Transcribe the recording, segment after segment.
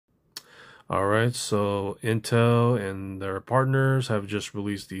All right, so Intel and their partners have just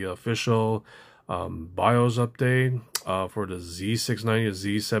released the official BIOS update for the Z690 and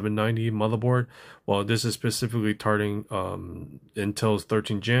Z790 motherboard. Well, this is specifically targeting Intel's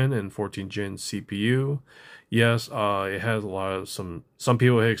 13th gen and 14th gen CPU. Yes, it has a lot of some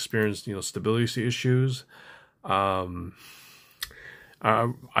people have experienced stability issues. Um,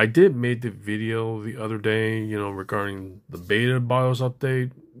 I did make the video the other day, regarding the beta BIOS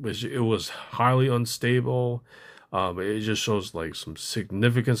update, which it was highly unstable. It just shows like some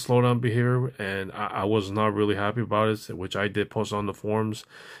significant slowdown behavior, and I was not really happy about it, which I did post on the forums.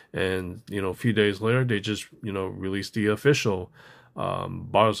 And a few days later, they just released the official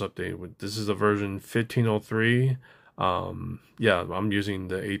BIOS update. This is the version 1503. Yeah, I'm using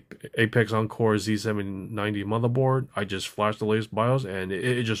the Apex Encore Z790 motherboard. I just flashed the latest BIOS and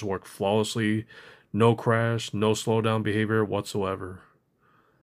it just worked flawlessly. No crash, no slowdown behavior whatsoever.